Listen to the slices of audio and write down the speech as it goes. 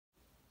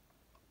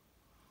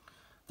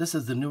This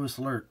is the newest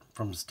alert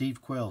from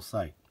Steve Quayle's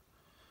site.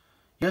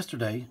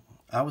 Yesterday,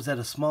 I was at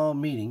a small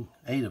meeting,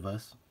 8 of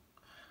us,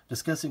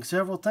 discussing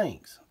several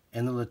things,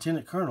 and the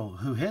lieutenant colonel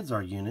who heads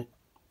our unit,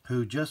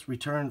 who just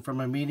returned from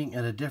a meeting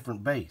at a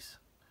different base.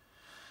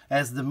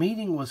 As the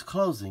meeting was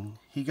closing,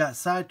 he got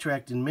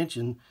sidetracked and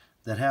mentioned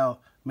that how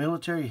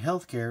military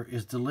health care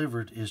is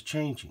delivered is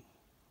changing.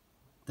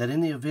 That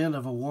in the event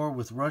of a war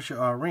with Russia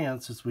or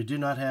Iran, since we do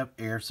not have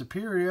air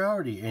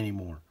superiority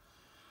anymore,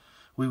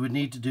 we would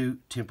need to do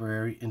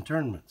temporary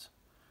internments.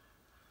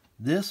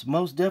 This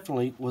most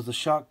definitely was a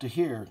shock to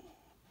hear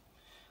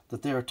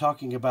that they are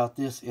talking about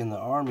this in the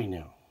Army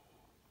now.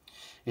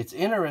 It's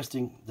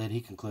interesting that he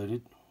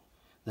concluded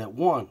that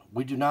 1,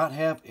 we do not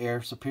have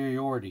air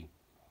superiority.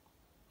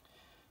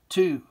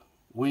 2,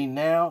 we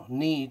now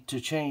need to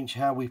change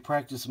how we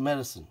practice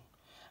medicine,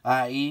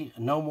 i.e.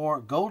 no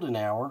more golden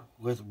hour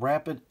with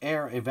rapid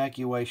air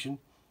evacuation,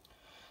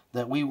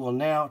 that we will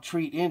now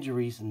treat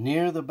injuries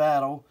near the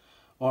battle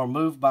or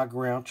move by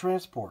ground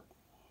transport.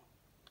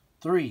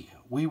 3,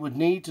 we would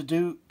need to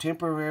do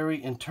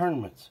temporary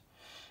internments,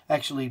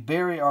 actually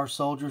bury our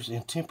soldiers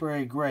in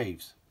temporary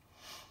graves.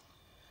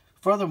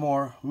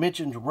 Furthermore,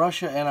 mentioned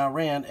Russia and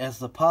Iran as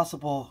the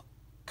possible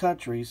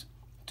countries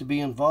to be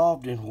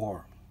involved in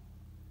war.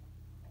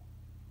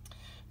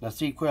 Now,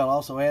 Steve Quayle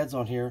also adds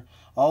on here,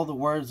 all the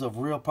words of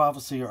real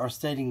prophecy are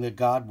stating that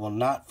God will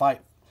not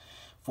fight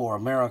for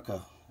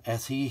America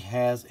as he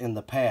has in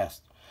the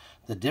past.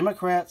 The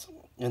Democrats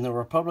and the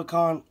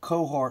Republican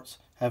cohorts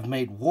have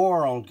made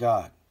war on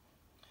God,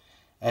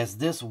 as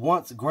this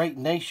once great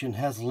nation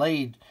has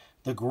laid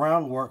the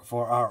groundwork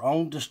for our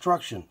own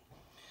destruction.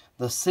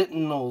 The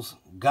sentinels,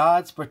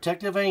 God's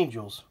protective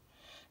angels,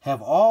 have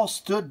all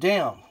stood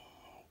down,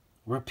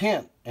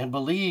 repent, and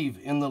believe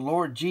in the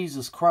Lord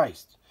Jesus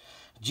Christ.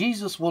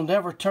 Jesus will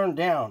never turn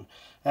down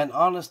an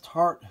honest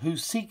heart who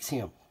seeks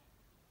him.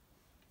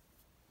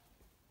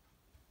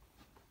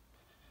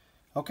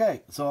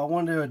 Okay, so I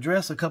wanted to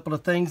address a couple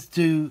of things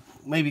to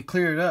maybe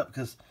clear it up,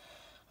 because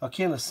I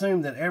can't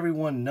assume that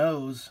everyone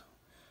knows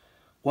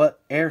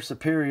what air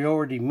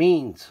superiority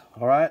means,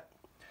 all right?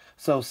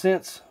 So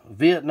since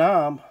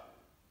Vietnam,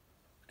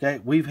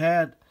 okay, we've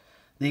had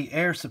the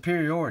air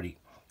superiority.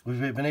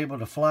 We've been able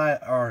to fly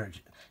our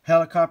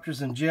helicopters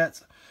and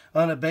jets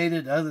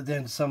unabated, other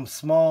than some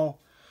small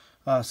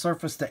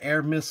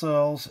surface-to-air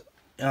missiles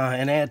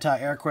and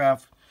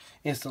anti-aircraft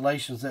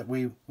installations that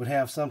we would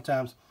have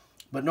sometimes.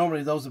 But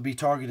normally those would be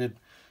targeted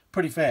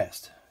pretty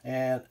fast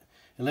and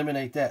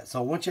eliminate that.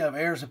 So once you have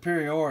air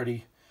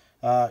superiority,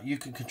 you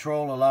can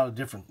control a lot of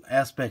different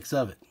aspects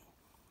of it.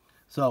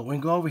 So we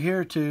can go over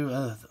here to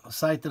a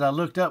site that I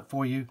looked up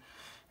for you,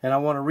 and I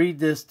want to read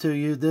this to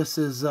you. This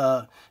is,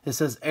 it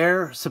says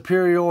air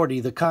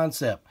superiority, the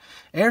concept.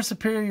 Air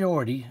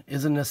superiority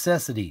is a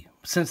necessity.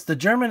 Since the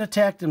German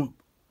attack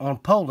on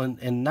Poland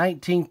in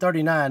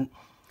 1939,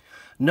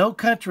 no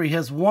country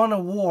has won a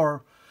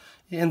war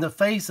in the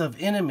face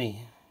of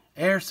enemy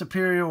air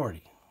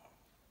superiority.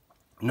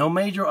 No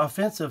major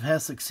offensive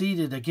has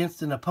succeeded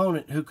against an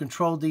opponent who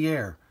controlled the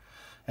air,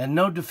 and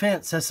no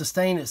defense has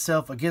sustained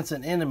itself against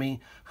an enemy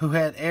who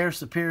had air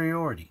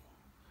superiority.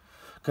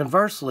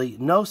 Conversely,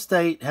 no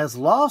state has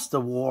lost a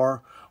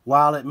war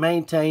while it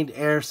maintained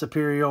air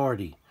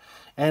superiority.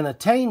 An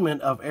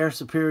attainment of air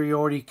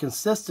superiority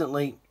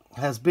consistently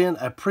has been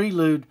a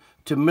prelude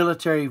to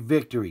military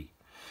victory.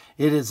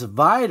 It is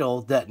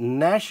vital that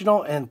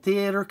national and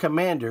theater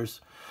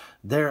commanders,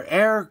 their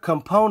air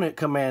component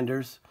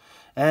commanders,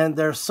 and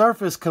their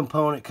surface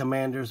component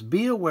commanders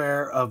be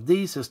aware of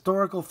these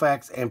historical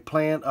facts and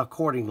plan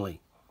accordingly.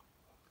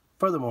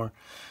 Furthermore,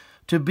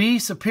 to be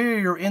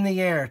superior in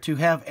the air, to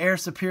have air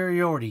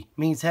superiority,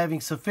 means having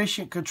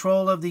sufficient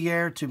control of the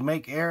air to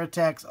make air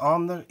attacks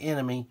on the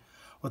enemy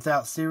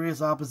without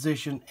serious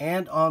opposition,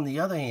 and on the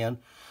other hand,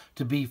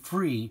 to be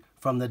free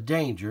from the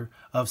danger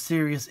of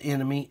serious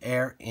enemy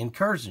air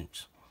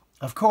incursions.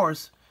 Of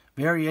course,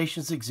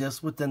 variations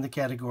exist within the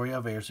category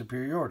of air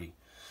superiority.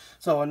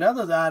 So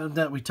another item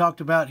that we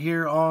talked about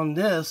here on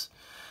this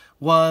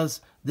was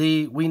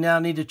we now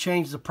need to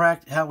change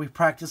how we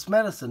practice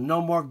medicine.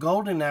 No more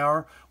golden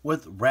hour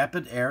with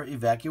rapid air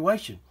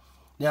evacuation.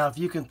 Now, if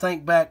you can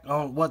think back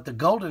on what the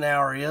golden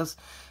hour is,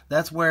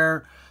 that's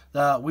where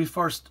we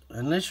first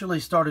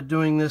initially started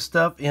doing this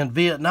stuff in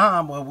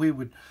Vietnam, where we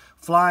would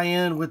fly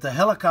in with the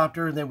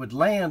helicopter and they would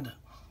land,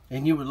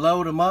 and you would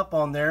load them up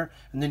on there,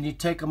 and then you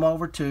take them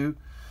over to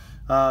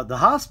the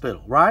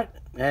hospital, right?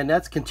 And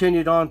that's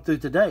continued on through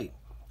today.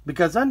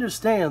 Because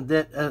understand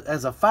that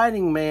as a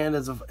fighting man,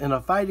 in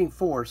a fighting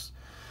force,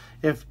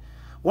 if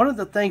one of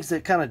the things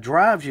that kind of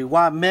drives you,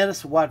 why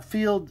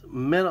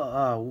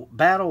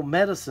battle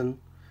medicine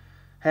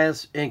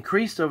has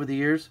increased over the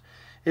years,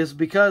 is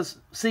because,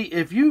 see,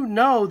 if you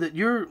know that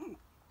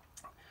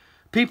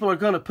people are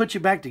going to put you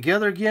back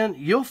together again,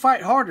 you'll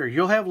fight harder.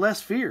 You'll have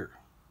less fear.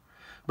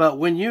 But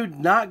when you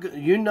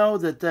know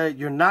that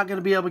you're not going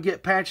to be able to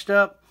get patched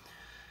up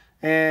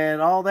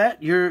and all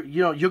that, you're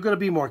going to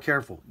be more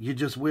careful. You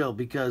just will,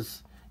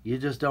 because you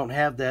just don't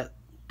have that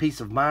peace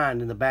of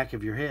mind in the back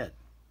of your head.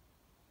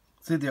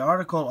 See, the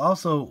article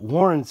also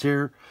warns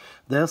here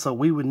that so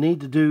we would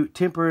need to do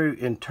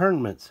temporary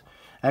internments,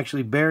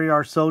 actually bury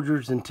our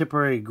soldiers in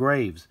temporary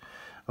graves.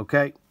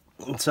 Okay,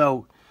 and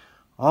so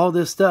all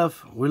this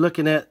stuff, we're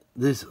looking at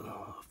these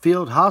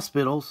field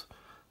hospitals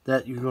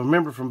that you can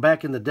remember from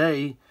back in the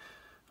day.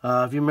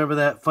 If you remember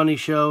that funny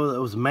show that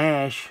was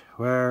MASH,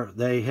 where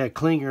they had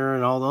Klinger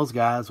and all those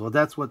guys, well,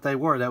 that's what they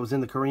were. That was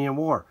in the Korean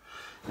War.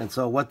 And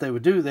so what they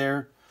would do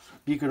there,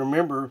 you can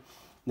remember,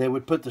 they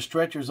would put the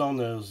stretchers on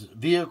those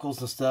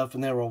vehicles and stuff,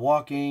 and they were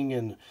walking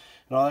and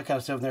all that kind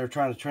of stuff, and they were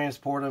trying to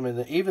transport them.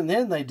 And even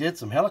then, they did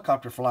some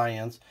helicopter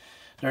fly-ins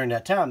during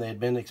that time. They had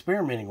been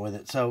experimenting with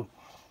it. So,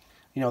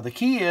 you know, the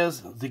key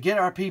is to get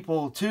our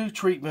people to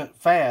treatment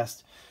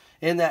fast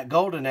in that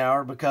golden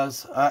hour,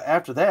 because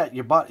after that,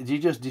 your body, you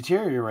just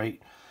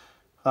deteriorate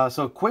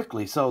so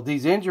quickly. So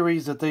these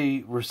injuries that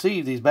they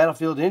receive, these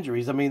battlefield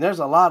injuries, I mean, there's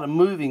a lot of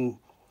moving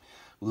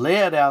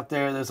lead out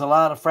there. There's a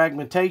lot of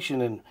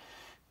fragmentation, and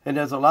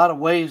there's a lot of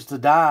ways to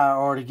die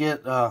or to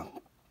get.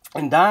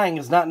 And dying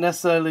is not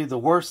necessarily the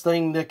worst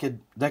thing that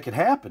could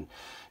happen.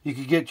 You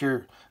could get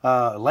your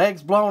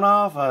legs blown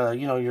off,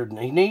 you know, your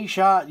knee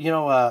shot, you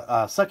know,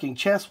 a sucking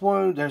chest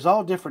wound. There's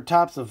all different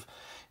types of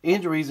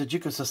injuries that you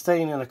could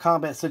sustain in a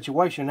combat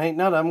situation. Ain't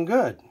none of them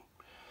good.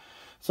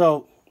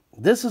 So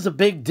this is a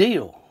big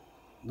deal.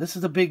 This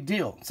is a big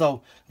deal.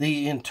 So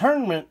the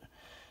internment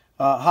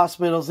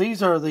hospitals,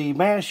 these are the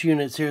MASH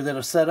units here that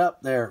are set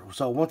up there.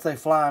 So once they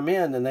fly them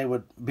in, then they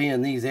would be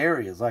in these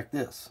areas like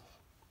this.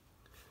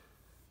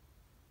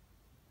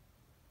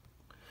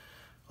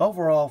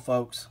 Overall,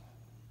 folks,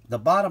 the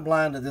bottom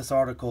line of this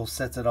article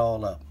sets it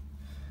all up.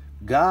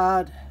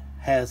 God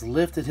has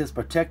lifted his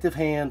protective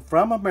hand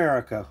from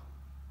America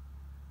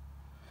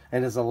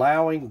and is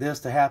allowing this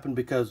to happen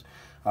because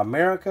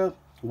America,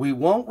 we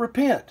won't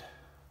repent.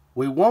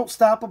 We won't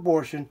stop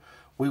abortion.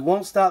 We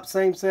won't stop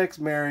same-sex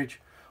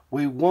marriage.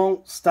 We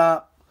won't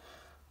stop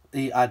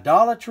the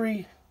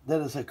idolatry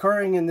that is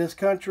occurring in this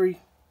country.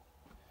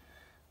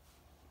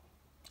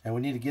 And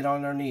we need to get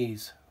on our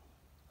knees,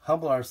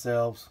 humble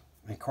ourselves,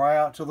 and cry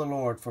out to the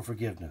Lord for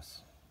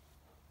forgiveness.